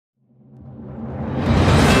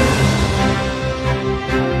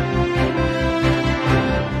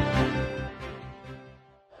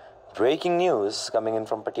Breaking news coming in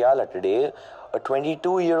from Patiala today. A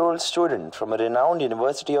 22-year-old student from a renowned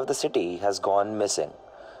university of the city has gone missing.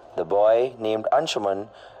 The boy, named Anshuman,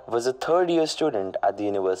 was a third-year student at the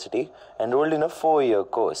university, enrolled in a 4-year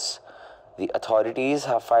course. The authorities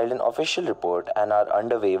have filed an official report and are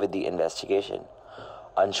underway with the investigation.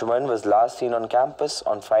 Anshuman was last seen on campus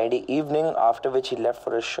on Friday evening, after which he left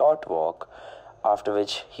for a short walk, after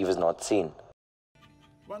which he was not seen.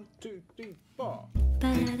 1, 2, 3, 4.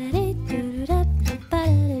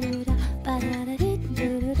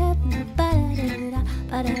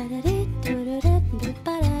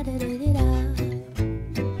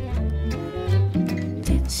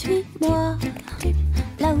 Suis-moi,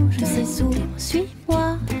 là où je sais où,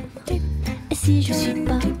 suis-moi. Et si je suis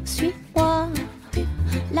pas, suis-moi,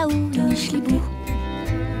 là où le Michelibou.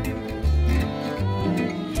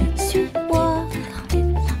 Suis-moi,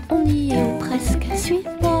 on y est ou presque,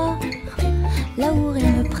 suis-moi, là où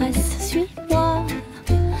rien ne presse, suis-moi,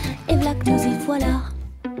 et v'là que nous y voilà.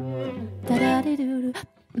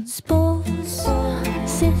 Se pose,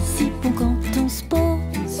 c'est si bon quand on se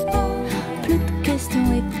pose, plus de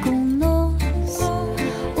questions et qu'on ose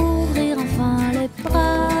ouvrir enfin les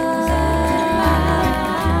bras.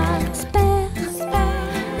 Se perd,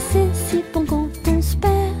 c'est si bon quand on se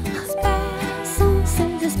perd, sans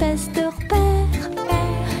ces espèces de repères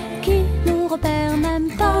qui nous repèrent même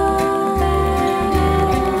pas.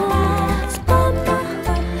 Spam,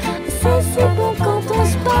 c'est si bon quand on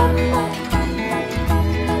se spam.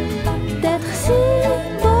 D'être si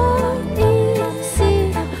beau ici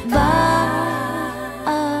bas.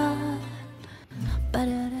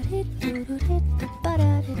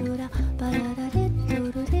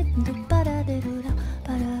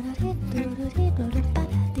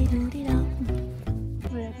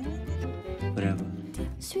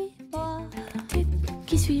 Suis-moi,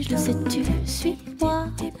 qui suis-je, le sais-tu? Suis-moi,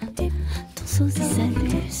 ton sosie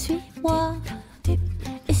salut, suis-moi.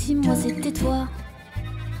 Et si moi c'était toi?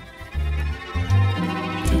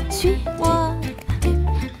 Suis-moi,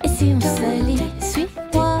 et si on s'allie,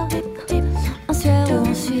 suis-moi, en sueur ou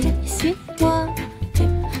en suie, suis-moi,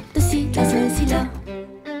 de ci à ceci là.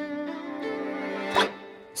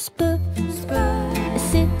 S'peut,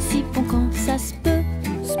 c'est si bon quand ça se peut,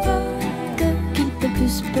 que qui peut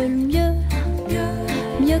plus peut le mieux,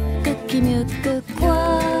 mieux que qui, mieux que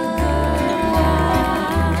quoi.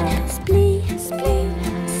 Split,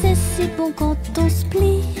 c'est si bon quand on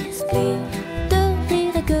split,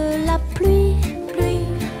 que la pluie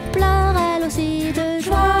pleure elle aussi de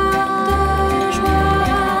joie.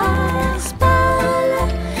 Se parle,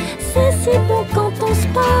 c'est si bon quand on se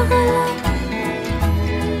parle.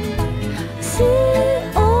 Si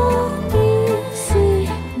haut ici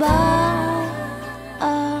bas.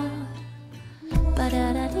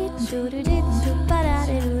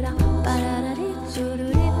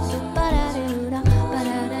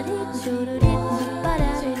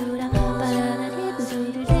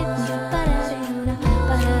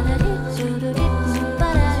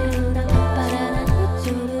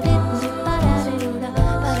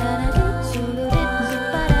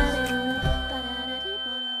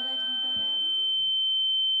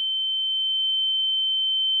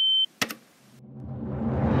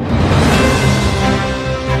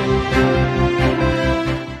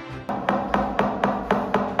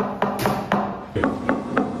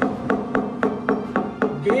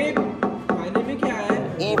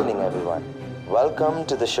 Evening everyone, welcome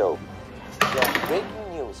to the show. Breaking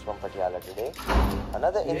news from Patiala today.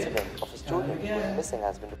 Another incident of a student who is missing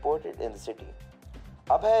has been reported in the city.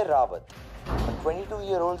 Abhay Rawat, a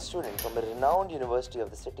 22-year-old student from a renowned university of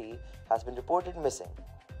the city, has been reported missing.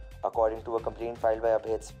 According to a complaint filed by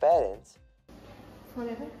Abhay's parents,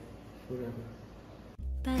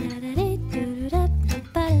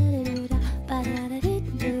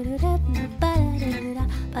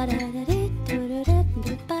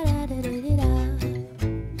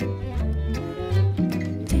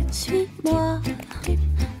 suis-moi,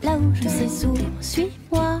 là où je sais où,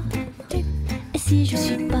 suis-moi. Et si je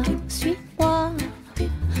suis pas, suis-moi,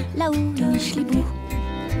 là où le Michelibou.